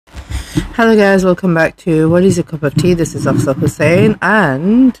Hello guys, welcome back to What is Your Cup of Tea? This is Afsar Hussain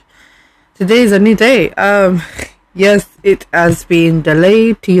and today is a new day. Yes, it has been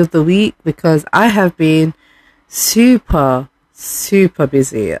delayed Tea of the Week because I have been super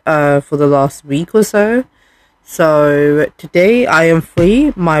busy for the last week or so. So today I am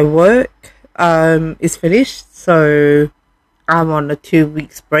free. My work is finished, so I'm on a 2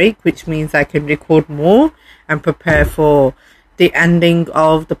 weeks break, which means I can record more and prepare for the ending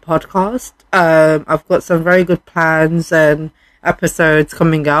of the podcast. I've got some very good plans and episodes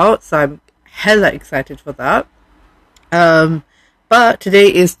coming out, so I'm hella excited for that. But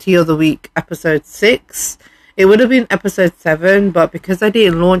today is Tea of the Week, episode 6. It would have been episode 7, but because I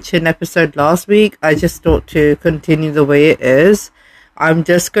didn't launch an episode last week, I just thought to continue the way it is. I'm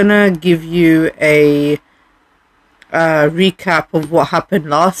just gonna give you a recap of what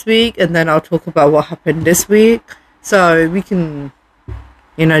happened last week, and then I'll talk about what happened this week. So we can,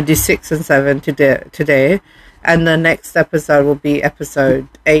 do 6 and 7 today, and the next episode will be episode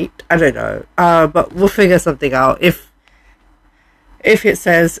 8. I don't know, but we'll figure something out. If it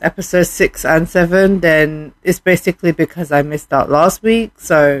says episode 6 and 7, then it's basically because I missed out last week.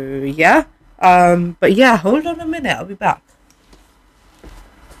 So yeah, but yeah, hold on a minute, I'll be back.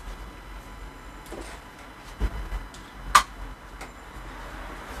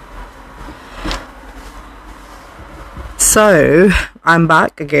 So I'm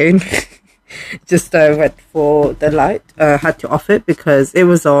back again. Just went for the light. Had to off it because it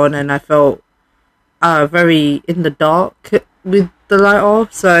was on and I felt very in the dark with the light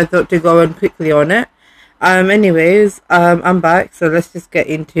off, so I thought to go and quickly on it. Anyways, I'm back, so let's just get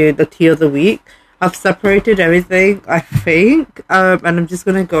into the tea of the week. I've separated everything, I think, and I'm just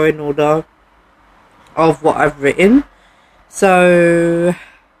gonna go in order of what I've written. So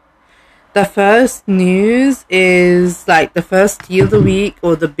the first news is, like, the first tea of the week,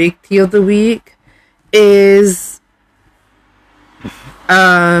 or the big tea of the week, is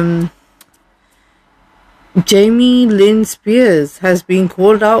Jamie Lynn Spears has been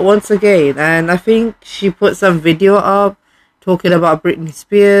called out once again, and I think she put some video up talking about Britney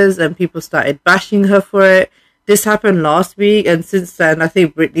Spears and people started bashing her for it. This happened last week, and since then I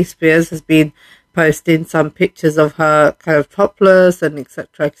think Britney Spears has been posting some pictures of her kind of topless and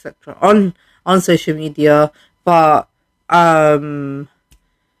etc on social media, but that's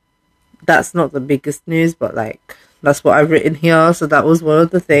not the biggest news, but like that's what I've written here, so that was one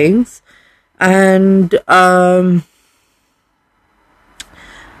of the things. And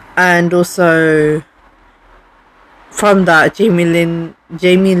also from that, Jamie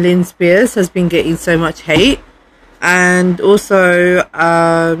Lynn Spears has been getting so much hate, and also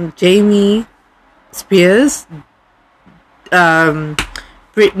Jamie Spears,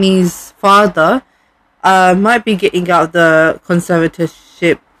 Britney's father, might be getting out of the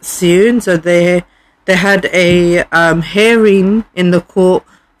conservatorship soon. So they had a hearing in the court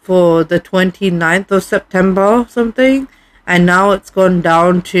for the 29th of September or something, and now it's gone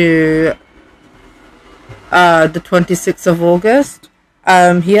down to the 26th of August.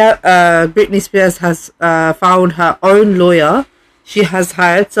 Britney Spears has found her own lawyer. She has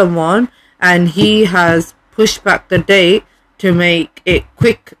hired someone, and he has pushed back the date to make it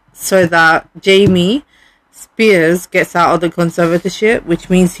quick so that Jamie Spears gets out of the conservatorship, which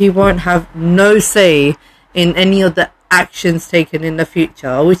means he won't have no say in any of the actions taken in the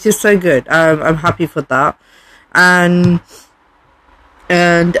future, which is so good. I'm happy for that. And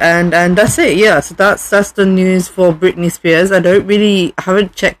that's it. Yeah, so that's the news for Britney Spears. I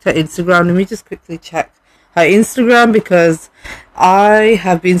haven't checked her Instagram. Let me just quickly check her Instagram because I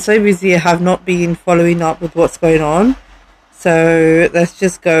have been so busy. I have not been following up with what's going on. So let's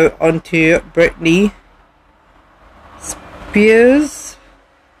just go on to Britney Spears.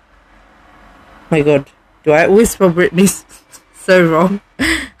 My God, do I always spell Britney so wrong?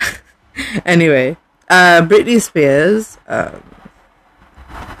 Anyway, Britney Spears. I'm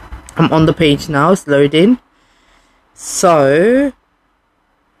on the page now. It's loading. So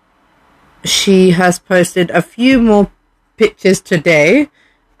she has posted a few more pictures today.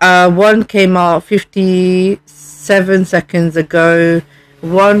 One came out 57 seconds ago.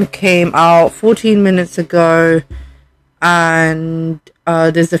 One came out 14 minutes ago. And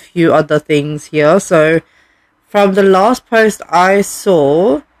there's a few other things here. So from the last post I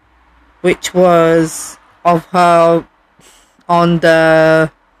saw, which was of her on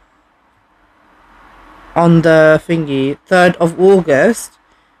the thingy, 3rd of August,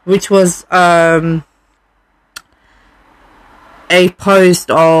 which was a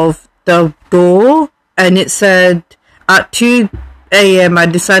post of the door, and it said at 2 a.m. I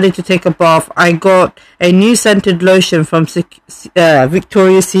decided to take a bath. I got a new scented lotion from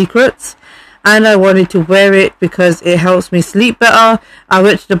Victoria's Secrets, and I wanted to wear it because it helps me sleep better. I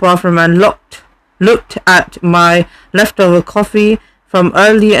went to the bathroom and looked at my leftover coffee from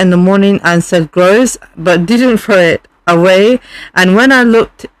earlier in the morning and said gross, but didn't throw it away. And when I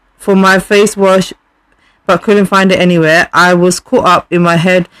looked for my face wash but couldn't find it anywhere, I was caught up in my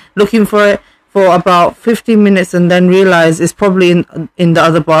head looking for it for about 15 minutes and then realized it's probably in the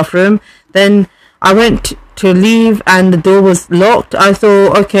other bathroom. Then I went to leave and the door was locked. I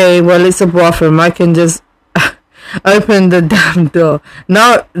thought, okay, well, it's a bathroom, I can just open the damn door.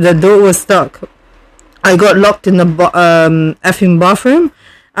 No, the door was stuck. I got locked in the effing bathroom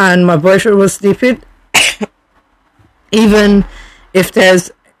and my boyfriend was sleeping. Even if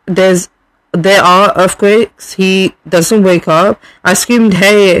there are earthquakes, he doesn't wake up. I screamed,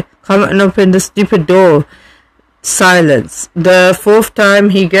 hey, come and open the stupid door. Silence. The fourth time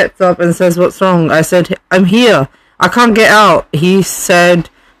he gets up and says, what's wrong? I said, I'm here, I can't get out. He said,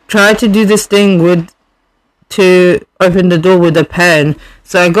 try to do this thing to open the door with a pen.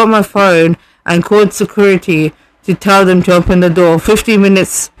 So I got my phone and called security to tell them to open the door. 15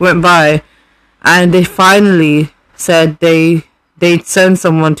 minutes went by and they finally said they'd send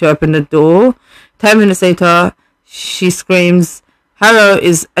someone to open the door. 10 minutes later, she screams, hello,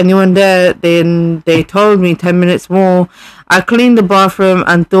 is anyone there? Then they told me 10 minutes more. I cleaned the bathroom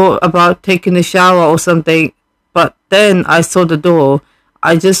and thought about taking a shower or something, but then I saw the door.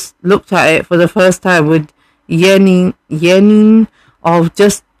 I just looked at it for the first time with yearning of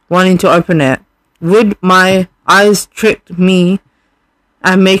just wanting to open it. Would my eyes trick me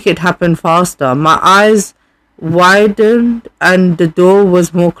and make it happen faster? My eyes widened and the door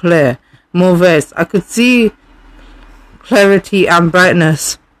was more clear, more vast. I could see clarity and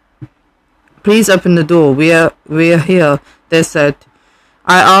brightness. Please open the door. We are here, they said.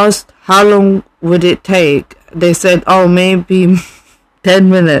 I asked how long would it take. They said, oh, maybe 10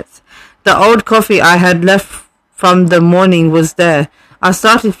 minutes. The old coffee I had left from the morning was there. I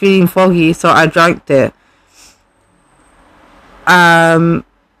started feeling foggy, so I drank it. And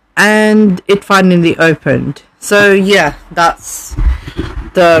it finally opened. So yeah, that's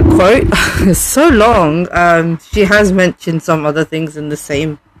the quote. It's so long. She has mentioned some other things in the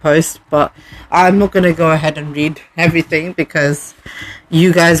same post, but I'm not going to go ahead and read everything because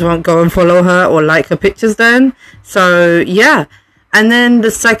you guys won't go and follow her or like her pictures then. So yeah. And then the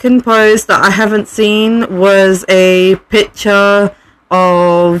second post that I haven't seen was a picture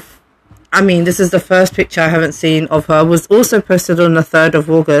of, this is the first picture I haven't seen of her, was also posted on the 3rd of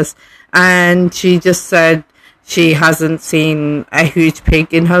August, and she just said she hasn't seen a huge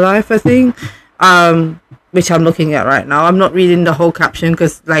pig in her life, I think, which I'm looking at right now. I'm not reading the whole caption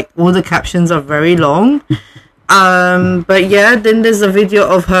because all the captions are very long. But yeah, then there's a video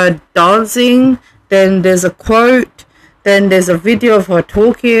of her dancing, then there's a quote, then there's a video of her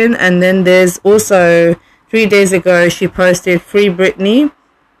talking, and then there's also 3 days ago she posted Free Britney,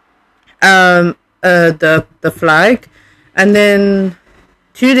 the flag, and then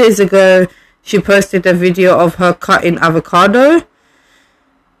 2 days ago she posted a video of her cutting avocado,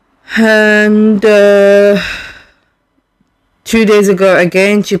 and 2 days ago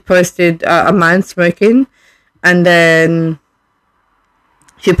again she posted a man smoking, and then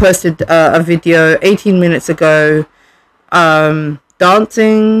she posted a video 18 minutes ago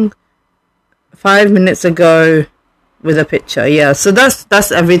dancing, 5 minutes ago with a picture. Yeah, so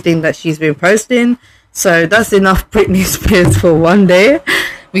that's everything that she's been posting. So that's enough Britney Spears for one day.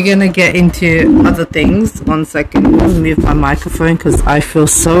 We're gonna get into other things. 1 second, I'm gonna move my microphone because I feel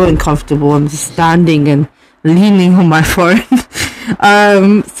so uncomfortable. I'm just standing and leaning on my phone.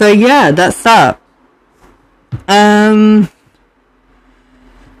 So yeah, that's that.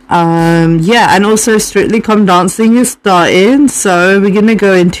 Yeah, and also Strictly Come Dancing is starting, so we're gonna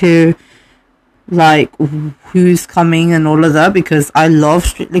go into who's coming and all of that because I love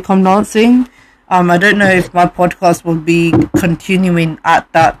Strictly Come Dancing. I don't know if my podcast will be continuing at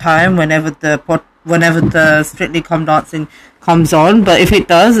that time whenever the Strictly Come Dancing comes on, but if it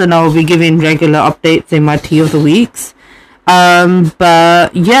does, then I will be giving regular updates in my Tea of the Weeks.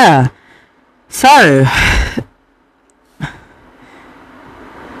 But yeah, so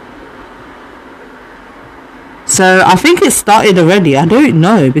I think it started already. I don't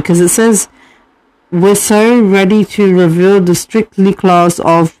know because it says we're so ready to reveal the Strictly class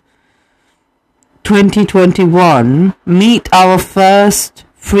of 2021. Meet our first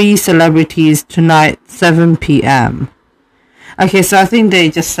 3 celebrities tonight, 7 p.m. Okay, so I think they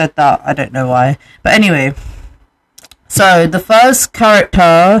just said that. I don't know why. But anyway, so the first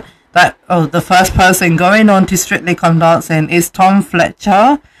character the first person going on to Strictly Come Dancing is Tom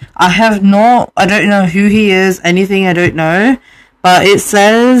Fletcher. I don't know who he is, anything, I don't know, but it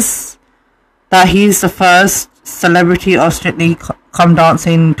says that he's the first celebrity of Strictly Come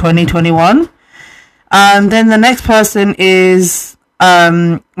Dancing 2021. And then the next person is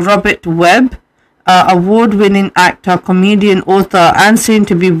Robert Webb, award-winning actor, comedian, author, and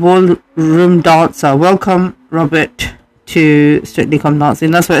soon-to-be ballroom dancer. Welcome, Robert, to Strictly Come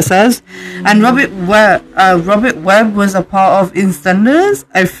Dancing. That's what it says. And Robert Webb was a part of EastEnders,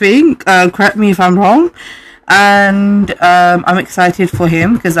 I think. Correct me if I'm wrong. And I'm excited for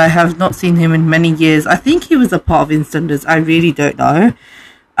him because I have not seen him in many years. I think he was a part of EastEnders. I really don't know.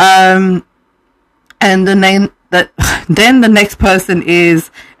 And then the next person is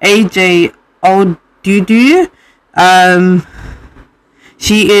AJ Odudu.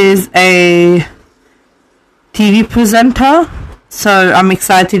 She is a TV presenter, so I'm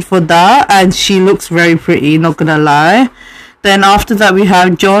excited for that, and she looks very pretty, not gonna lie. Then after that we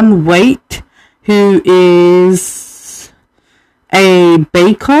have John Waite, who is a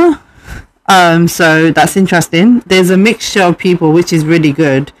baker, so that's interesting. There's a mixture of people, which is really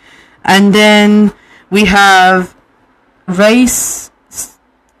good. And then we have Race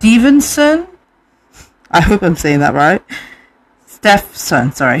Stevenson, I hope I'm saying that right.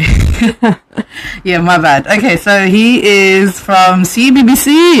 Stefson, sorry. Yeah, my bad. Okay, so he is from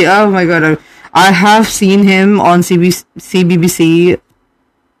CBBC. Oh my god, I have seen him on CBBC,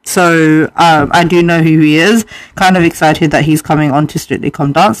 so I do know who he is. Kind of excited that he's coming on to Strictly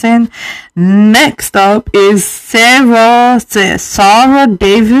Come Dancing. Next up is Sarah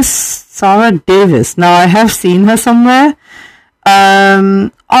Davis. Sarah Davis. Now I have seen her somewhere.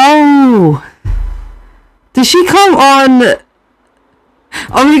 Oh, does she come on?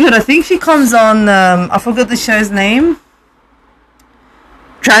 Oh my god, I think she comes on, I forgot the show's name.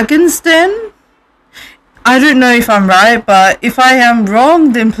 Dragon's Den? I don't know if I'm right, but if I am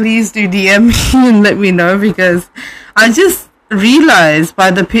wrong, then please do DM me and let me know, because I just realized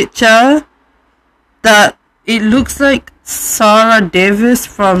by the picture that it looks like Sarah Davis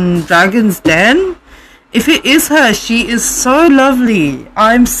from Dragon's Den. If it is her, she is so lovely.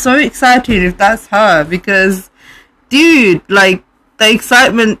 I'm so excited if that's her, because dude, like, the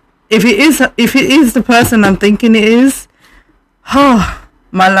excitement, if it is the person I'm thinking it is, oh,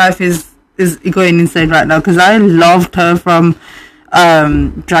 my life is going insane right now, because I loved her from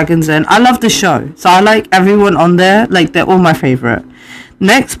Dragon's Den. I love the show, so I like everyone on there. Like, they're all my favorite.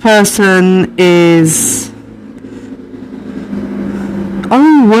 Next person is,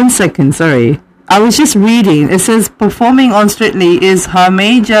 oh, 1 second, sorry, I was just reading. It says performing on Strictly is her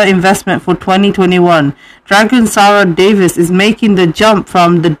major investment for 2021. Dragon Sarah Davis is making the jump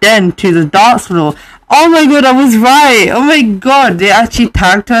from the den to the dance floor. Oh my god, I was right. Oh my god, they actually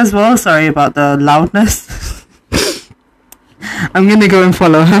tagged her as well. Sorry about the loudness. I'm gonna go and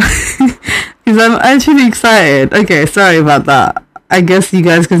follow her because I'm actually excited. Okay, sorry about that. I guess you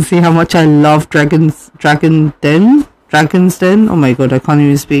guys can see how much I love Dragon's Den. Oh my god, I can't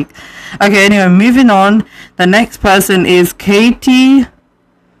even speak. Okay, anyway, moving on. The next person is Katie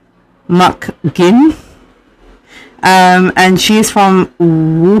McGinn. And she's from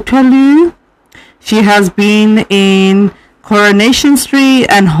Waterloo. She has been in Coronation Street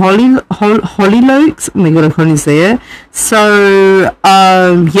and Hollyoaks. Oh my god, I can't even say it. So,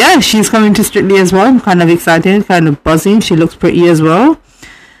 yeah, she's coming to Strictly as well. I'm kind of excited, kind of buzzing. She looks pretty as well.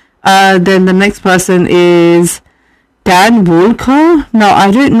 Then the next person is Dan Walker. Now, I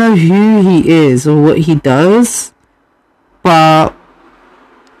don't know who he is or what he does, but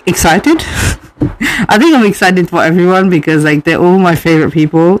excited. I think I'm excited for everyone because, like, they're all my favorite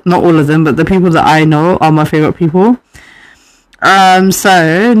people. Not all of them, but the people that I know are my favorite people.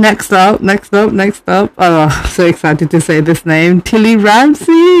 So next up. Oh, I'm so excited to say this name. Tilly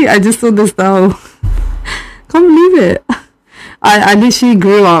Ramsey. I just saw this now. Can't believe it. I literally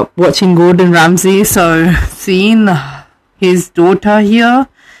grew up watching Gordon Ramsay, so seeing his daughter here,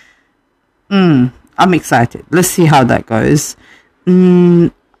 I'm excited. Let's see how that goes.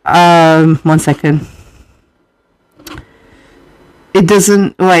 1 second. It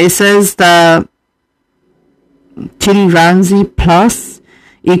doesn't, well, it says that Tilly Ramsey plus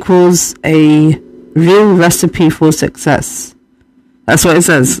equals a real recipe for success. That's what it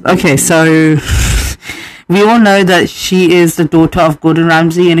says. Okay, so we all know that she is the daughter of Gordon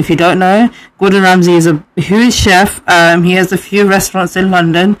Ramsay, and if you don't know, Gordon Ramsay is a huge chef. He has a few restaurants in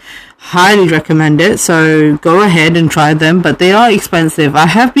London. Highly recommend it, so go ahead and try them, but they are expensive. I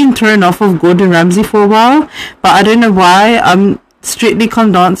have been thrown off of Gordon Ramsay for a while, but I don't know why. Strictly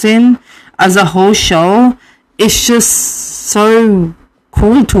Come Dancing as a whole show, it's just so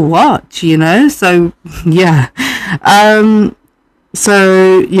cool to watch, you know. So yeah,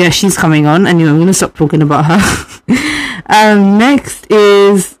 so yeah, she's coming on. Anyway, I'm gonna stop talking about her. Next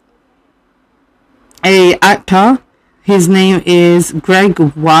is a actor. His name is Greg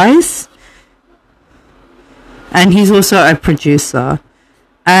Weiss, and he's also a producer.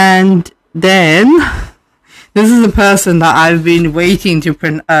 And then this is a person that I've been waiting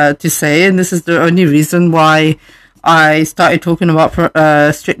to say, and this is the only reason why I started talking about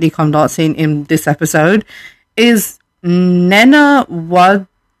Strictly Come Dancing in this episode, is Nena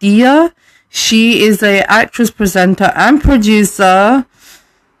Wadia. She is a actress, presenter, and producer,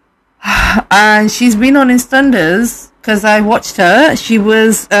 and she's been on EastEnders because I watched her. She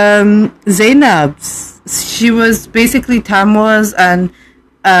was Zainab's. She was basically Tamwa's and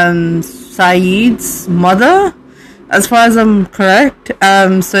Saeed's mother, as far as I'm correct.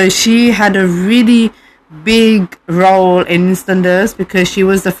 So she had a really big role in EastEnders because she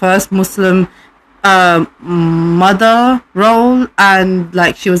was the first Muslim mother role, and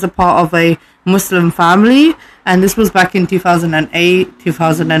like she was a part of a Muslim family, and this was back in 2008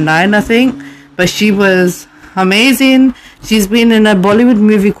 2009 I think. But she was amazing. She's been in a Bollywood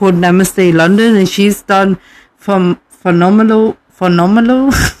movie called Namaste London, and she's done phenomenal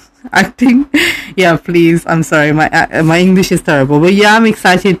acting. Yeah, please, I'm sorry, my English is terrible, but yeah, I'm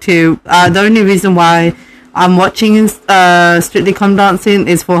excited to the only reason why I'm watching Strictly Come Dancing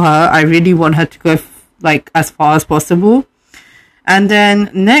is for her. I really want her to go like as far as possible. And then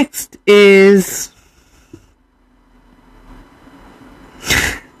next is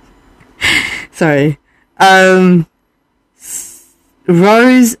sorry,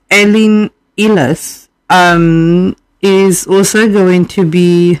 Rose Ellen Ellis is also going to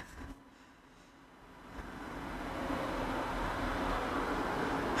be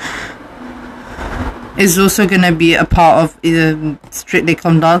a part of Strictly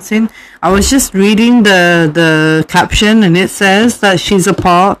Come Dancing. I was just reading the caption, and it says that she's a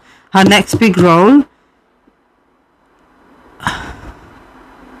part, her next big role.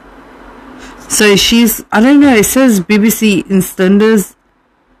 So she's, I don't know, it says BBC EastEnders.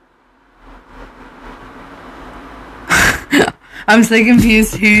 I'm so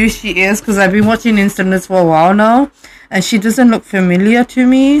confused who she is because I've been watching EastEnders for a while now, and she doesn't look familiar to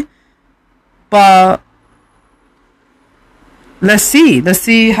me. But let's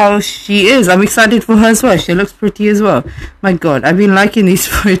see how she is. I'm excited for her as well. She looks pretty as well. My god, I've been liking these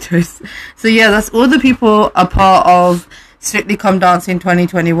photos. So yeah, that's all the people a part of Strictly Come Dancing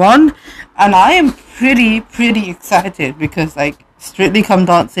 2021, and I am pretty excited because like Strictly Come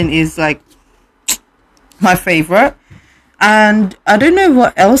Dancing is like my favorite. And I don't know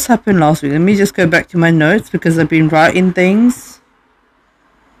what else happened last week. Let me just go back to my notes because I've been writing things.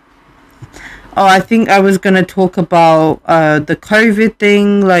 Oh, I think I was going to talk about the COVID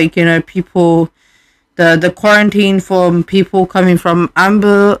thing, like, you know, people, the quarantine from people coming from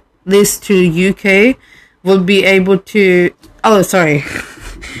amber list to UK will be able to, oh, sorry.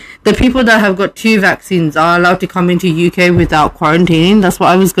 The people that have got 2 vaccines are allowed to come into UK without quarantining. That's what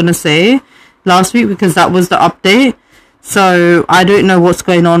I was going to say last week because that was the update. So I don't know what's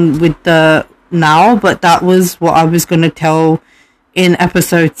going on with the now, but that was what I was going to tell in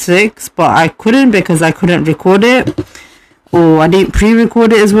episode 6, but I couldn't because I couldn't record it, or I didn't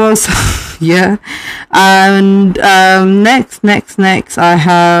pre-record it as well. So yeah. And next I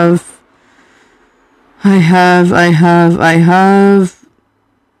have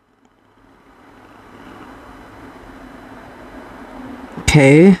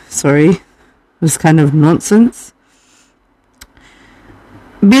okay, sorry, it was kind of nonsense.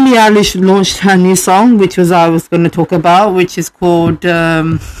 Billie Eilish launched her new song, which was I was going to talk about, which is called,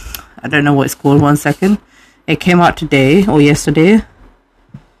 I don't know what it's called, 1 second. It came out today or yesterday.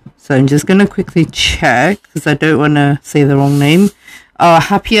 So I'm just going to quickly check because I don't want to say the wrong name.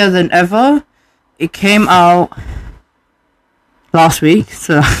 Happier Than Ever. It came out last week,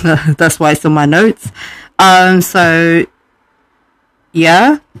 so that's why it's on my notes. So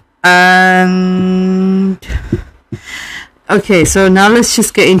yeah. And okay, so now let's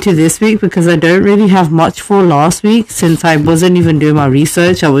just get into this week because I don't really have much for last week since I wasn't even doing my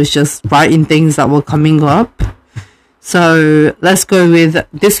research. I was just writing things that were coming up. So let's go with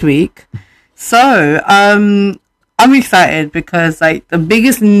this week. So I'm excited because like the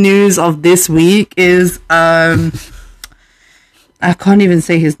biggest news of this week is I can't even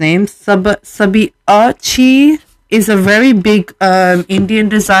say his name. Sabyasachi is a very big Indian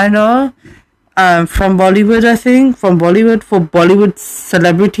designer. From Bollywood, I think, for Bollywood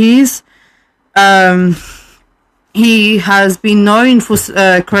celebrities. He has been known for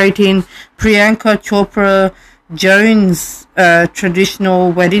creating Priyanka Chopra Jones'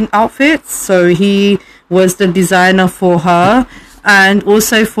 traditional wedding outfits. So he was the designer for her, and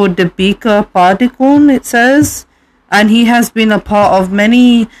also for Deepika Padukone, it says. And he has been a part of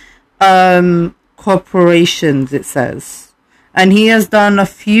many corporations, it says. And he has done a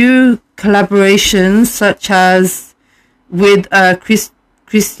few collaborations, such as with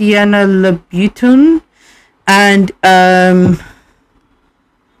Christiana Louboutin and I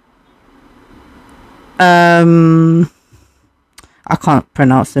can't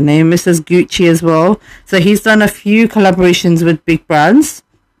pronounce the name, Mrs. Gucci as well. So he's done a few collaborations with big brands.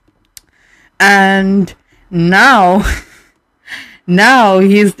 And now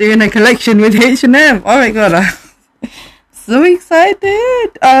he's doing a collection with H&M. Oh my god, I'm so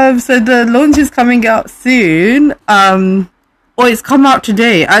excited. So the launch is coming out soon. Or it's come out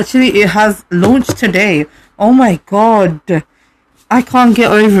today. Actually, it has launched today. Oh my god, I can't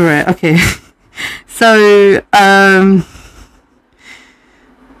get over it. Okay. So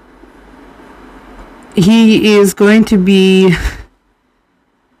he is going to be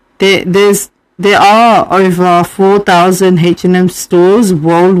there are over 4,000 H&M stores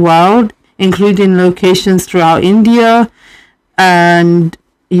worldwide, including locations throughout India and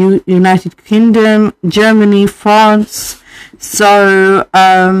United Kingdom, Germany, France. So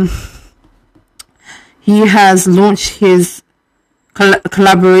he has launched his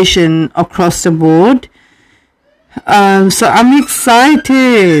collaboration across the board. So I'm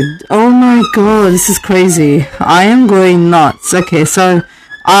excited. Oh my god, this is crazy. I am going nuts. Okay, so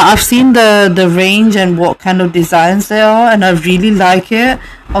I've seen the range and what kind of designs they are, and I really like it.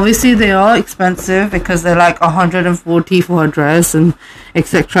 Obviously they are expensive because they're like 140 for a dress and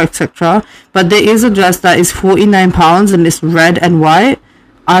etc, but there is a dress that is £49 and it's red and white.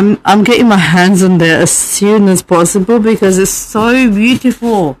 I'm getting my hands on there as soon as possible because it's so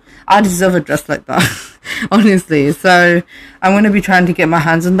beautiful. I deserve a dress like that. Honestly, so I'm going to be trying to get my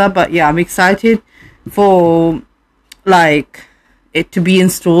hands on that. But yeah, I'm excited for like it to be in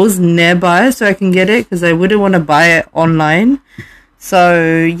stores nearby so I can get it, because I wouldn't want to buy it online.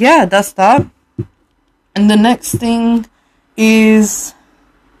 So yeah, that's that. And the next thing is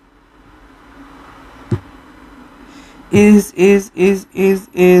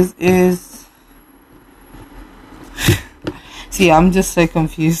see, I'm just so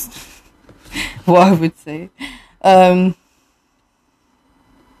confused what I would say.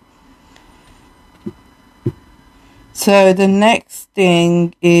 So the next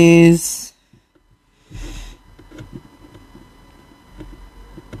thing is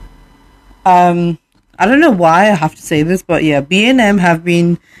I don't know why I have to say this, but yeah, B&M have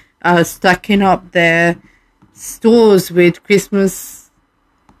been stacking up their stores with Christmas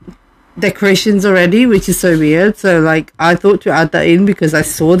decorations already, which is so weird. So like, I thought to add that in because I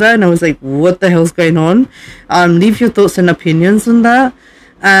saw that and I was like, what the hell's going on? Leave your thoughts and opinions on that.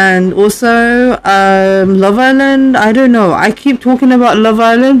 And also Love Island, I don't know, I keep talking about Love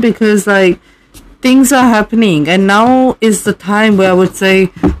Island because like things are happening, and now is the time where I would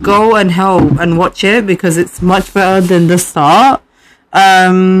say go and help and watch it because it's much better than the start.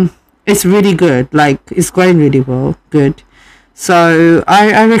 It's really good, like it's going really well, good. So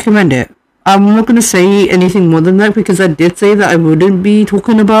I recommend it. I'm not going to say anything more than that because I did say that I wouldn't be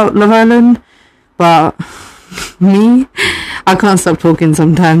talking about Love Island, but me, I can't stop talking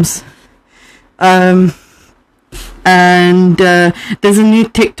sometimes. And there's a new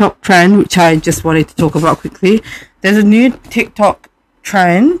TikTok trend which I just wanted to talk about quickly. There's a new TikTok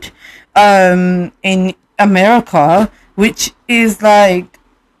trend in America which is like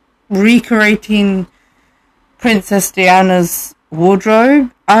recreating Princess Diana's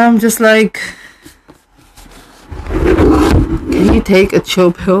wardrobe. I'm just like, can you take a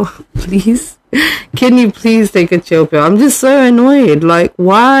chill pill, please? Can you please take a chill pill? I'm just so annoyed. Like,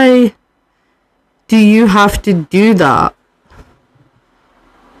 why do you have to do that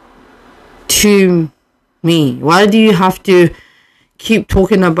to me? Why do you have to keep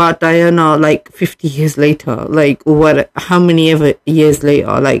talking about Diana like 50 years later? Like, what? How many ever years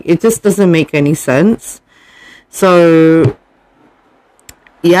later? Like, it just doesn't make any sense. So,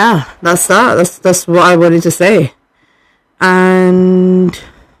 yeah, that's that. That's what I wanted to say. And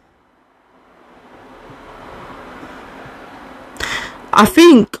I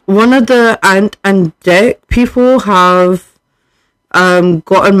think one of the Ant and Dec people have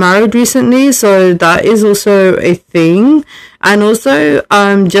gotten married recently, so that is also a thing. And also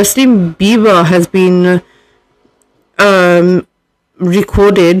Justin Bieber has been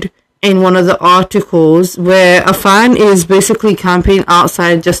recorded in one of the articles where a fan is basically camping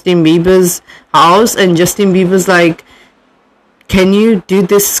outside Justin Bieber's house, and Justin Bieber's like can you do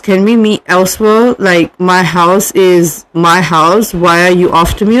this? Can we meet elsewhere? Like, my house is my house. Why are you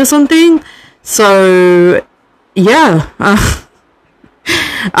after me or something? So, yeah.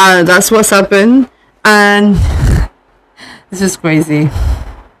 That's what's happened. And this is crazy.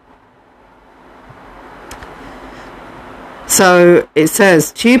 So, it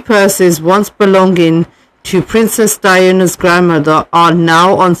says, 2 purses once belonging to Princess Diana's grandmother are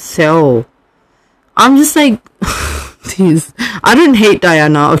now on sale. I'm just like, jeez. I don't hate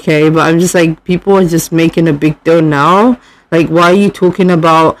Diana, okay, but I'm just like, people are just making a big deal now. Like, why are you talking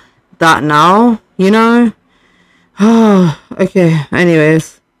about that now? You know? Oh, okay.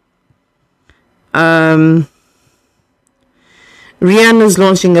 Anyways, Rihanna's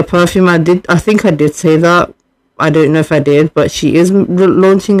launching a perfume. I think I did say that. I don't know if I did, but she is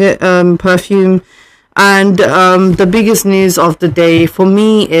launching a perfume. And the biggest news of the day for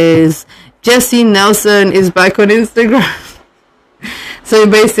me is Jesy Nelson is back on Instagram. So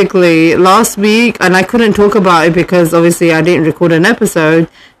basically, last week, and I couldn't talk about it because obviously I didn't record an episode,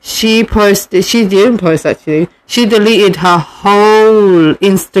 she deleted her whole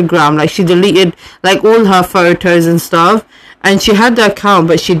Instagram. Like, she deleted like all her photos and stuff, and she had the account,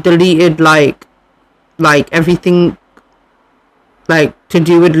 but she deleted like everything like to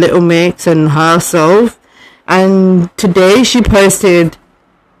do with Little Mix and herself. And today she posted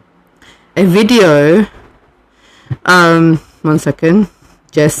a video. One second,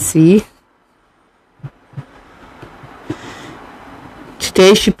 Jesy.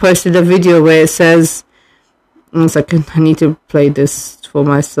 Today she posted a video where it says, one second, I need to play this for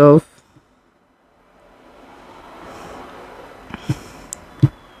myself.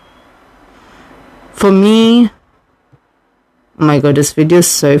 For me, oh my god, this video is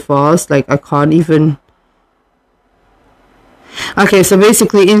so fast, like I can't even. Okay, so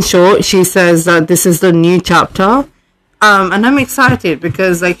basically, in short, she says that this is the new chapter. And I'm excited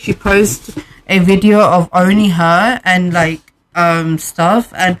because like she posts a video of only her and like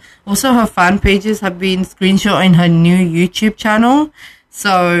stuff, and also her fan pages have been screenshotting her new YouTube channel.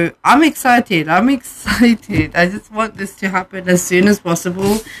 So I'm excited. I just want this to happen as soon as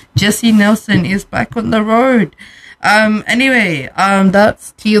possible. Jesy Nelson is back on the road. Anyway,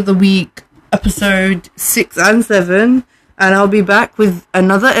 that's Tea of the Week, episode 6 and 7. And I'll be back with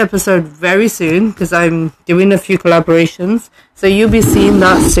another episode very soon because I'm doing a few collaborations. So you'll be seeing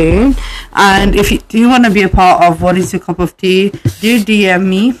that soon. And if you do want to be a part of What Is Your Cup of Tea, do DM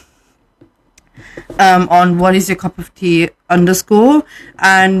me on What Is Your Cup of Tea _.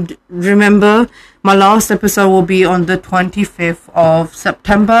 And remember, my last episode will be on the 25th of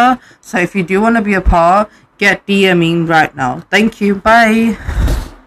September. So if you do want to be a part, get DMing right now. Thank you. Bye.